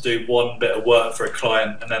want to do one bit of work for a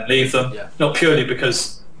client and then leave them. Not purely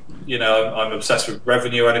because I'm obsessed with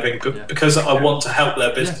revenue or anything, but because I want to help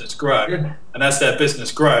their business grow. And as their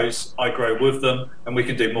business grows, I grow with them, and we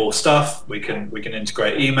can do more stuff. We can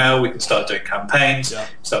integrate email. We can start doing campaigns,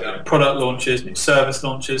 start doing product launches, new service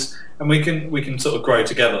launches, and we can sort of grow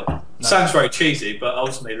together. Sounds very cheesy, but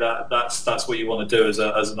ultimately that's what you want to do as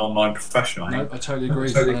an online professional. I totally agree.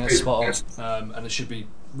 I think it's spot on, and it should be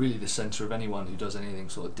really the centre of anyone who does anything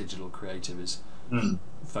sort of digital creative is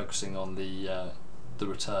focusing on the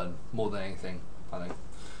return more than anything, I think.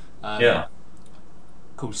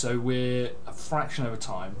 Cool. So we're a fraction over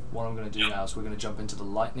time. What I'm going to do now is we're going to jump into the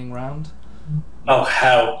lightning round. Oh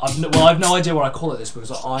hell! I've no idea what I call it this,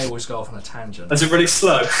 because I always go off on a tangent. Is it really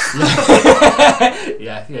slow?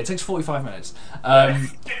 Yeah. It takes 45 minutes. But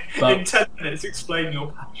in 10 minutes, explain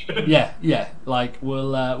your passion. Yeah. Like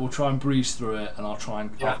we'll try and breeze through it, and I'll try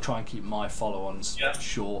and keep my follow-ons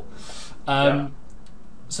short.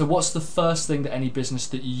 So what's the first thing that any business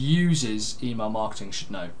that uses email marketing should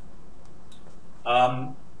know?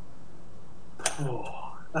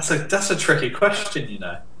 That's a tricky question,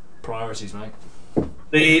 Priorities, mate.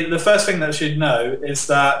 The first thing that they should know is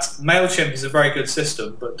that MailChimp is a very good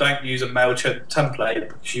system, but don't use a MailChimp template,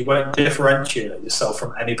 because you won't differentiate yourself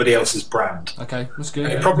from anybody else's brand. Okay, that's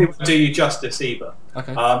good. It probably won't do you justice either.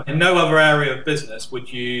 Okay. In no other area of business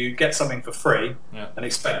would you get something for free and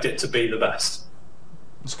expect it to be the best.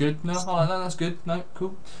 That's good. No, I like that. That's good. No,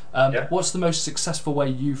 cool. What's the most successful way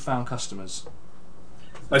you found customers?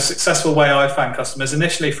 Most successful way I found customers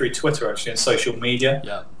initially through Twitter, actually, and social media.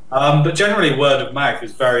 Yeah. But generally, word of mouth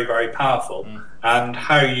is very, very powerful. And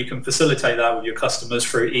how you can facilitate that with your customers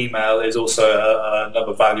through email is also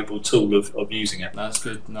another valuable tool of using it. That's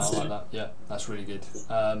good. No, I like that. Yeah, that's really good.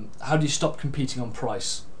 How do you stop competing on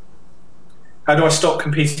price? How do I stop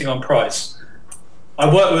competing on price?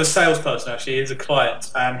 I work with a salesperson, actually, he's a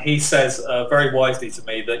client, and he says very wisely to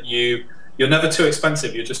me that you're never too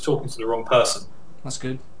expensive, you're just talking to the wrong person. That's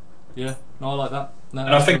good. Yeah, no, I like that. No,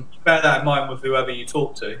 and I think you bear that in mind with whoever you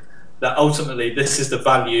talk to, that ultimately this is the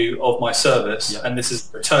value of my service, and this is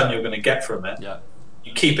the return you're going to get from it. Yeah.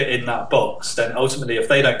 You keep it in that box, then ultimately if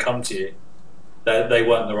they don't come to you, they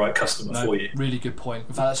weren't the right customer for you. Really good point.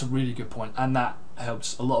 In fact, that's a really good point, and that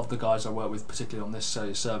helps a lot of the guys I work with, particularly on this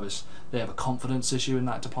service. They have a confidence issue in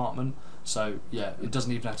that department. So yeah, it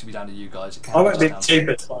doesn't even have to be down to you guys. It can I won't be the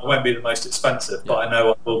cheapest, but I won't be the most expensive, but I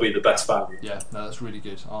know I will be the best value. Yeah, no, that's really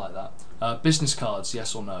good. I like that. Business cards,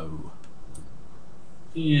 yes or no?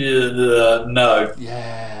 Yeah, no.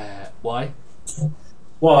 Yeah. Why?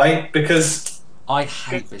 Why? Because I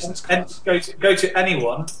hate business cards. Go to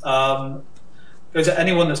anyone. Go to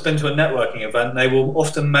anyone that's been to a networking event. They will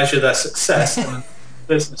often measure their success on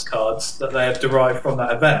business cards that they have derived from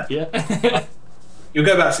that event. Yeah. You'll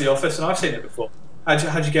go back to the office, and I've seen it before.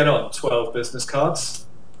 How'd you get on? 12 business cards.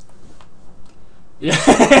 Yeah.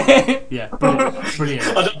 Yeah. Brilliant.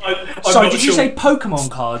 Sorry, did you say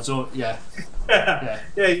Pokemon cards or yeah? Yeah.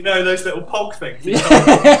 You know those little Pog things.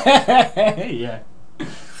 Yeah.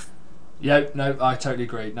 Yeah, no, I totally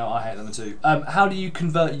agree. No, I hate them too. How do you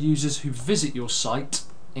convert users who visit your site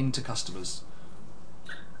into customers?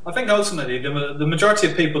 I think ultimately the majority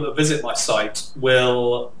of people that visit my site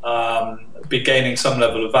will be gaining some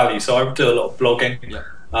level of value. So I do a lot of blogging,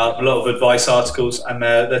 a lot of advice articles, and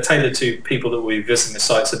they're tailored to people that will be visiting the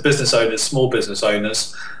site, so business owners, small business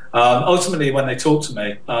owners. Ultimately, when they talk to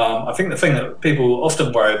me, I think the thing that people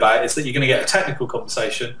often worry about is that you're going to get a technical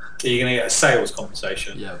conversation, or you're going to get a sales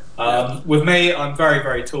conversation. With me, I'm very,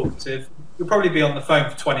 very talkative. You'll probably be on the phone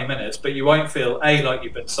for 20 minutes, but you won't feel A, like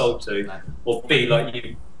you've been sold to, or B, like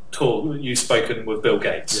you've spoken with Bill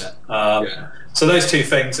Gates. So those two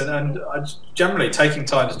things, and generally taking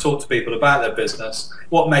time to talk to people about their business,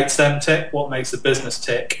 what makes them tick, what makes the business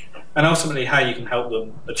tick, and ultimately how you can help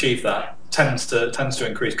them achieve that tends to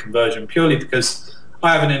increase conversion, purely because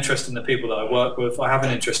I have an interest in the people that I work with. I have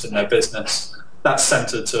an interest in their business. That's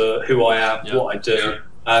centered to who I am, what I do,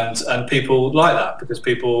 and people like that because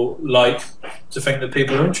people like to think that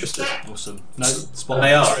people are interested. Awesome. No, and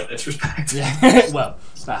they are in this respect. Yeah. Well,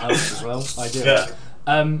 that helps as well. I do.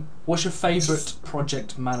 Yeah. What's your favourite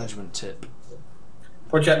project management tip?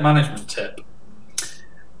 Project management tip.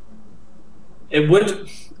 It would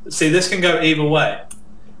see this can go either way.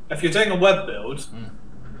 If you're doing a web build,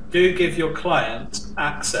 do give your client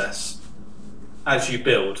access as you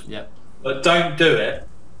build. But don't do it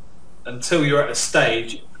until you're at a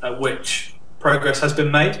stage at which progress has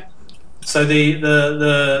been made. So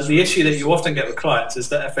the issue that you often get with clients is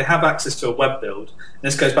that if they have access to a web build, and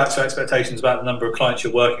this goes back to expectations about the number of clients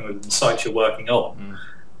you're working with and the sites you're working on,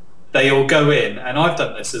 they all go in, and I've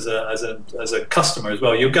done this as a customer as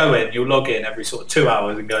well. You'll go in, you'll log in every sort of 2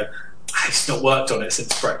 hours and go, he's not worked on it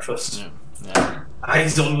since breakfast.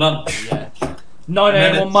 He's on lunch. 9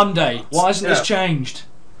 a.m. on Monday. Why hasn't this changed?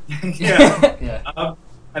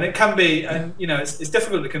 And it can be, and it's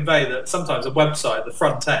difficult to convey that sometimes a website, the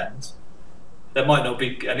front end, there might not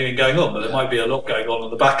be anything going on, but there might be a lot going on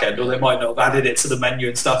the back end, or they might not have added it to the menu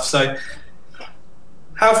and stuff. So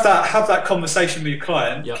have that conversation with your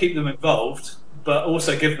client, keep them involved, but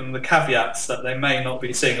also give them the caveats that they may not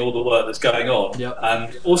be seeing all the work that's going on.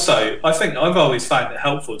 And also, I think I've always found it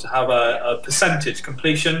helpful to have a percentage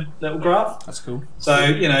completion little graph. That's cool. So,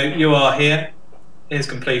 you are here, here's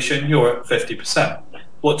completion, you're at 50%.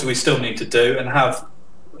 What do we still need to do? And have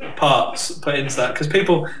parts put into that, because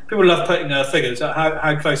people love putting figures.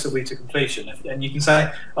 How close are we to completion? And you can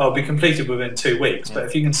say, "Oh, it'll be completed within 2 weeks." But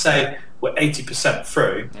if you can say we're 80%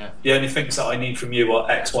 through, the only things that I need from you are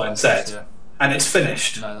X, Y, and Z, and it's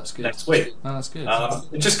finished next week. No, that's good.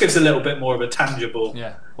 It just gives a little bit more of a tangible.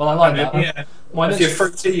 Well, I like that. If you're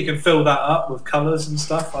fruity, you can fill that up with colours and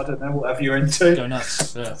stuff. I don't know, whatever you're into. Go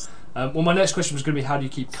nuts. Well, my next question was going to be, how do you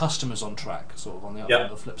keep customers on track, sort of on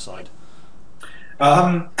the flip side?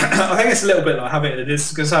 I think it's a little bit like having it.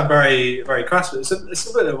 It's going to sound very, very crass, but it's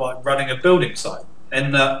a bit like running a building site.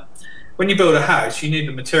 In that, when you build a house, you need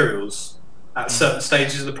the materials at certain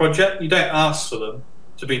stages of the project. You don't ask for them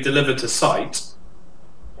to be delivered to site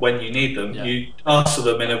when you need them. Yeah. You ask for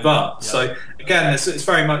them in advance. Yeah. So again, it's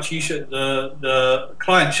very much the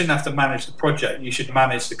client shouldn't have to manage the project. You should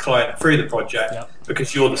manage the client through the project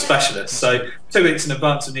because you're the specialist. So 2 weeks in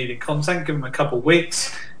advance of needing content, give them a couple of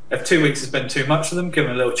weeks. If 2 weeks has been too much for them, give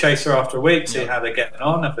them a little chaser after a week, see how they're getting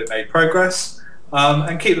on, if they made progress,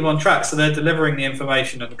 and keep them on track so they're delivering the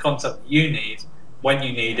information and the content that you need when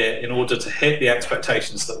you need it in order to hit the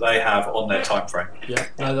expectations that they have on their time frame. Yeah,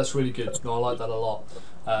 no, that's really good. No, I like that a lot.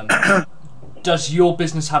 Does your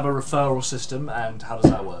business have a referral system, and how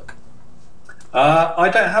does that work? I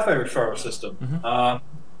don't have a referral system.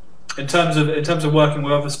 In terms of working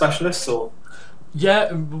with other specialists, or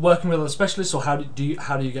working with other specialists, or how do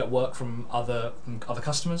you get work from other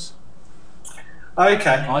customers?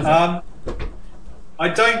 Okay. I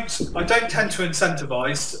don't tend to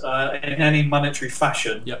incentivize in any monetary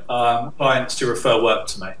fashion clients to refer work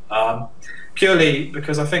to me, purely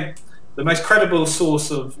because I think the most credible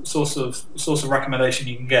source of recommendation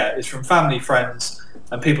you can get is from family, friends,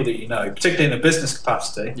 and people that you know, particularly in a business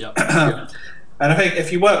capacity. And I think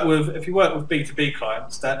if you work with B2B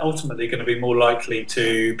clients, they're ultimately going to be more likely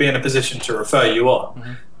to be in a position to refer you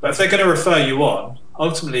on. But if they're going to refer you on,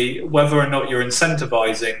 ultimately, whether or not you're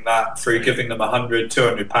incentivizing that through giving them £100,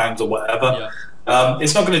 £200 or whatever,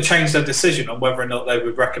 it's not going to change their decision on whether or not they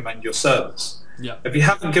would recommend your service. If you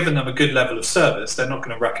haven't given them a good level of service, they're not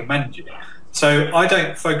going to recommend you. So I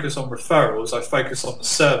don't focus on referrals, I focus on the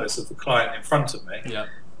service of the client in front of me.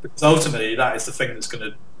 Because ultimately that is the thing that's going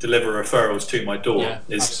to deliver referrals to my door,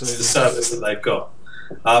 is the service that they've got.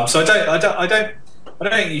 So I don't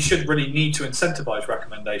think you should really need to incentivize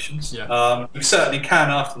recommendations. You certainly can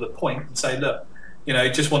after the point and say, look,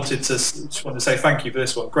 just wanted to say thank you for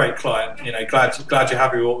this one, great client. Glad you're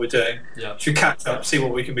happy with what we're doing. Should catch up, see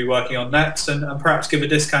what we can be working on next, and perhaps give a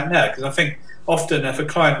discount there. Because I think often if a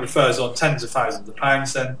client refers on tens of thousands of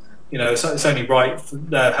pounds, then it's only right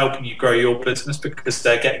they're helping you grow your business because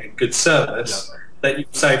they're getting a good service. That you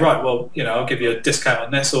say, right, well, I'll give you a discount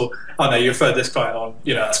on this, or oh no, you referred this client on,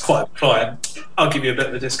 that's quite a client, I'll give you a bit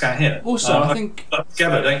of a discount here. Also, I think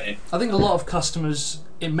together, don't you? I think a lot of customers,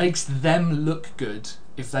 it makes them look good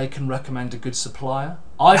if they can recommend a good supplier.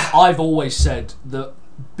 I've always said the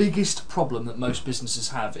biggest problem that most businesses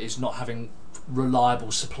have is not having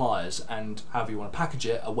reliable suppliers, and however you want to package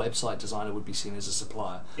it, a website designer would be seen as a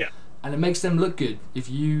supplier. And it makes them look good if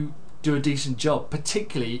you do a decent job,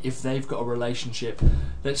 particularly if they've got a relationship.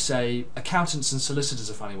 Let's say accountants and solicitors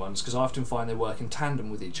are funny ones, because I often find they work in tandem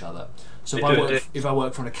with each other. So if I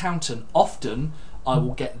work for an accountant, often I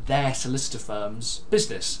will get their solicitor firm's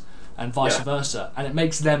business, and vice versa, and it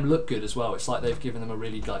makes them look good as well. It's like they've given them a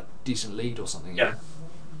really decent lead or something.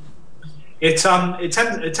 It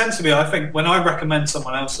tends to be, I think, when I recommend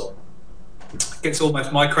someone else on, it gets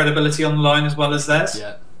almost my credibility on the line as well as theirs.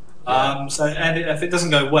 And if it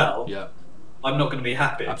doesn't go well, I'm not going to be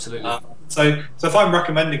happy. Absolutely. So if I'm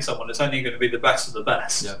recommending someone, it's only going to be the best of the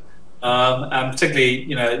best. And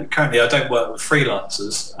particularly, currently I don't work with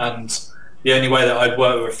freelancers, and the only way that I'd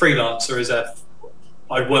work with a freelancer is if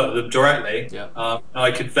I'd work with them directly.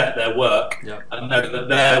 I could vet their work and know that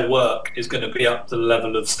their work is going to be up to the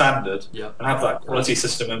level of standard, and have that quality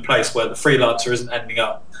system in place where the freelancer isn't ending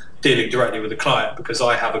up dealing directly with the client, because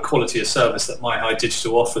I have a quality of service that MiHi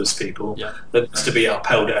Digital offers people that needs to be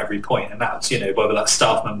upheld at every point, and that's whether that's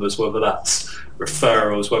staff members, whether that's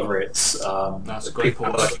referrals, whether it's that's a great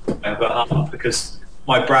point. Because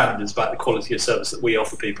my brand is about the quality of service that we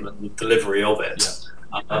offer people and the delivery of it.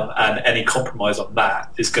 And any compromise on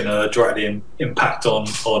that is going to directly impact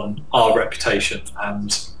on our reputation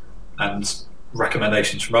and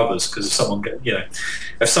recommendations from others. Because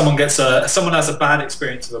if someone has a bad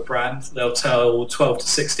experience of a brand, they'll tell 12 to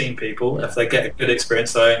 16 people. If they get a good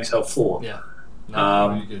experience, they only tell 4.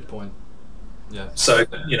 Really good point. So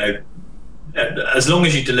as long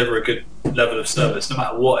as you deliver a good level of service, no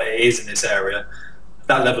matter what it is in this area,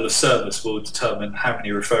 that level of service will determine how many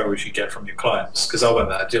referrals you get from your clients. Because I went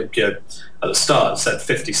there, at the start, I said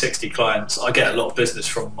 50, 60 clients. I get a lot of business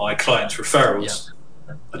from my clients' referrals.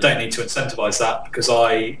 I don't need to incentivize that, because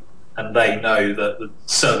I and they know that the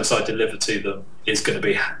service I deliver to them is going to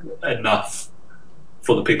be enough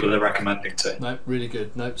for the people they're recommending to. No, really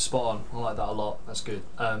good. No, spot on. I like that a lot. That's good.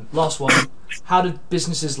 Last one. How do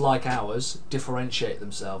businesses like ours differentiate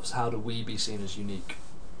themselves? How do we be seen as unique?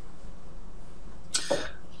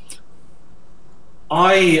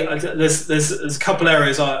 There's a couple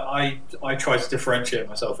areas I try to differentiate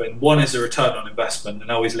myself in. One is the return on investment, and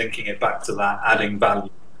always linking it back to that, adding value.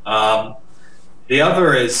 The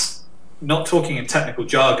other is not talking in technical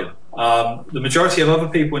jargon. The majority of other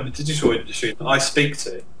people in the digital industry that I speak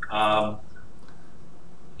to,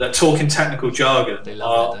 that talk in technical jargon, They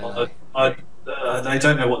love it, don't they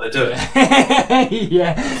don't know what they're doing.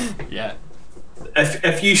 Yeah.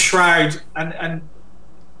 If you shroud and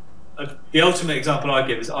the ultimate example I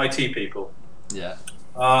give is IT people. Yeah.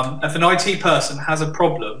 If an IT person has a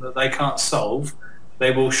problem that they can't solve,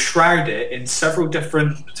 they will shroud it in several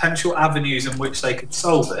different potential avenues in which they could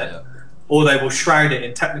solve it, or they will shroud it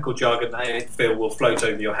in technical jargon that they feel will float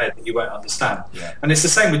over your head that you won't understand. Yeah. And it's the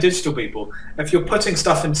same with digital people. If you're putting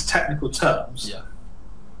stuff into technical terms,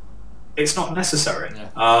 it's not necessary.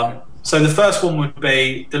 So the first one would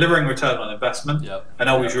be delivering return on investment and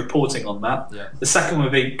always reporting on that. The second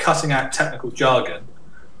would be cutting out technical jargon.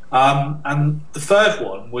 And the third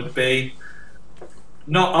one would be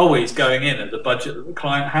not always going in at the budget that the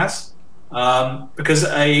client has, because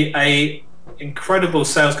a incredible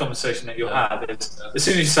sales conversation that you'll have is as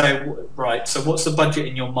soon as you say, right, so what's the budget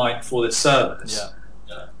in your mind for this service?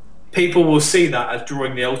 People will see that as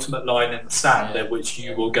drawing the ultimate line in the sand at which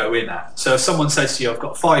you will go in at. So if someone says to you, I've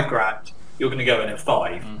got $5,000, you're going to go in at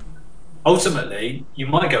 5. Ultimately, you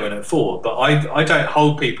might go in at 4, but I don't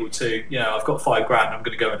hold people to, I've got $5,000, I'm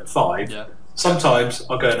going to go in at 5. Sometimes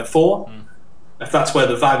I'll go in at 4, if that's where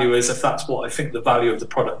the value is, if that's what I think the value of the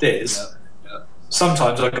product is.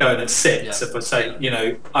 Sometimes I'll go in at 6 if I say,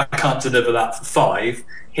 I can't deliver that for 5.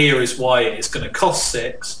 Here is why it's going to cost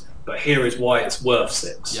 6, but here is why it's worth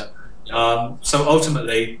 6. So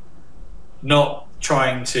ultimately, not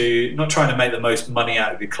trying to make the most money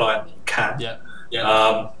out of your client that you can.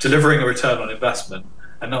 Delivering a return on investment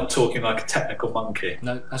and not talking like a technical monkey.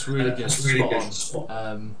 No, that's really good. That's really good.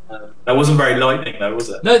 That wasn't very lightning, though, was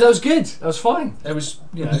it? No, that was good. That was fine. It was,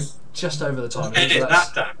 just over the time. Edit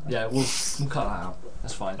that down. Yeah, we'll cut that out.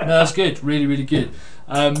 That's fine. No, that's good. Really, really good.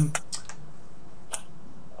 How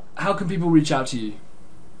can people reach out to you?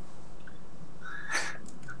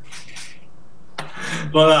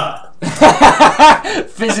 Like that.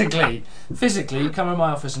 Physically, come in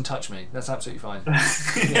my office and touch me. That's absolutely fine.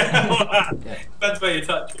 Depends where you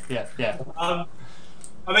touch me. I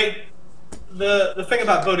mean, the thing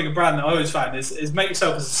about building a brand that I always found is make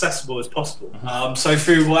yourself as accessible as possible. So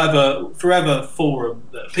through whatever forum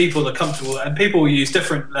that people are comfortable, and people will use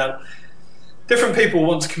different people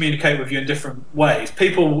want to communicate with you in different ways.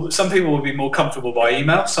 Some people will be more comfortable by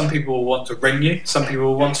email. Some people will want to ring you. Some people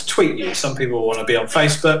will want to tweet you. Some people will want to be on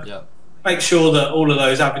Facebook. Make sure that all of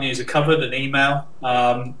those avenues are covered in email.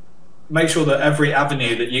 Make sure that every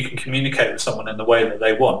avenue that you can communicate with someone in the way that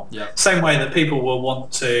they want. Same way that people will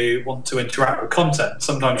want to interact with content.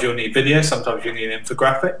 Sometimes you'll need video. Sometimes you need an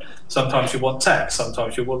infographic. Sometimes you want text.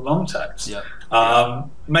 Sometimes you want long text.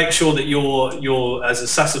 Make sure that you're as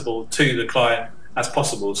accessible to the client as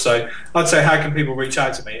possible. So I'd say, how can people reach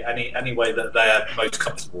out to me? Any way that they are most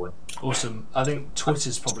comfortable in. Awesome. I think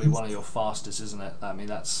Twitter's probably one of your fastest, isn't it? I mean,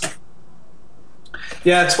 that's.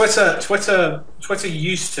 Yeah, Twitter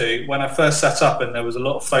used to, when I first set up and there was a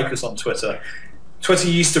lot of focus on Twitter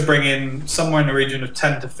used to bring in somewhere in the region of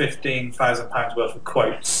 £10,000 to £15,000 worth of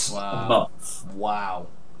quotes a month. Wow.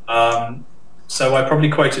 So I probably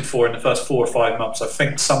quoted for, in the first 4 or 5 months, I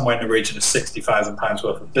think somewhere in the region of £60,000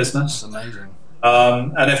 worth of business. That's amazing.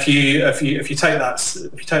 And if you take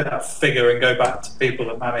that figure and go back to people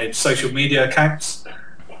that manage social media accounts,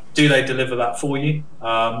 do they deliver that for you?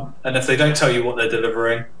 And if they don't tell you what they're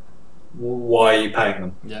delivering, why are you paying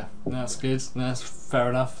them? Yeah, that's good. That's fair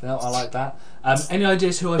enough. Yeah, I like that. Any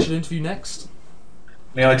ideas who I should interview next?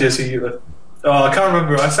 Any ideas who you? Oh, I can't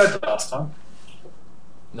remember what I said last time.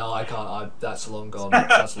 No, I can't. That's long gone.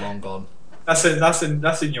 That's long gone. That's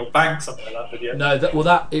in your bank somewhere, that video. No,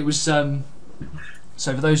 it was. So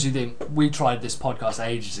for those who didn't, we tried this podcast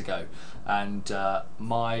ages ago, and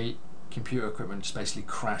my computer equipment just basically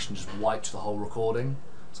crashed and just wiped the whole recording.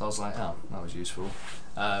 So I was like, oh, that was useful.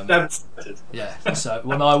 Yeah. So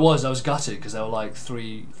when I was gutted because there were like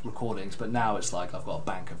 3 recordings, but now it's like I've got a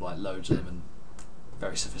bank of like loads of them and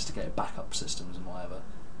very sophisticated backup systems and whatever.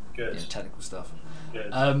 Good. Technical stuff.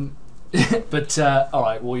 Good. But all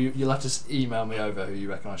right. Well, you'll have to email me over who you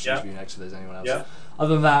reckon I should interview next if there's anyone else. Yeah.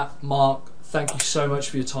 Other than that, Mark, thank you so much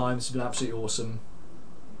for your time. It's been absolutely awesome.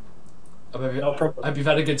 No problem. I hope you've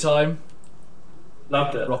had a good time.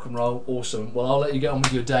 Loved it. Rock and roll, awesome. Well, I'll let you get on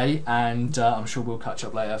with your day, and I'm sure we'll catch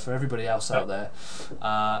up later. For everybody else out there,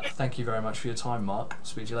 thank you very much for your time, Mark.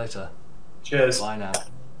 Speak to you later. Cheers. Bye now.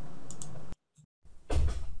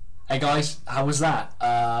 Hey guys, how was that?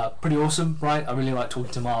 Pretty awesome, right? I really like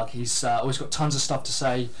talking to Mark. He's always got tons of stuff to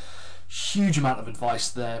say. Huge amount of advice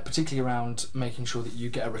there, particularly around making sure that you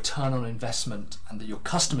get a return on investment and that your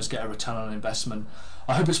customers get a return on investment.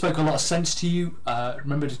 I hope it spoke a lot of sense to you.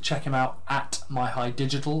 Remember to check him out at MiHi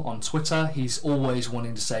Digital on Twitter. He's always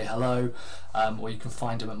wanting to say hello, or you can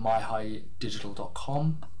find him at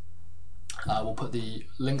mihidigital.com. We'll put the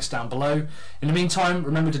links down below. In the meantime,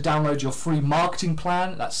 remember to download your free marketing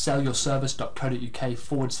plan. That's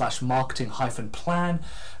sellyourservice.co.uk/marketing-plan.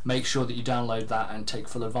 Make sure that you download that and take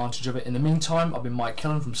full advantage of it. In the meantime, I've been Mike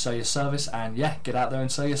Killen from Sell Your Service, and yeah, get out there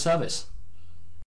and sell your service.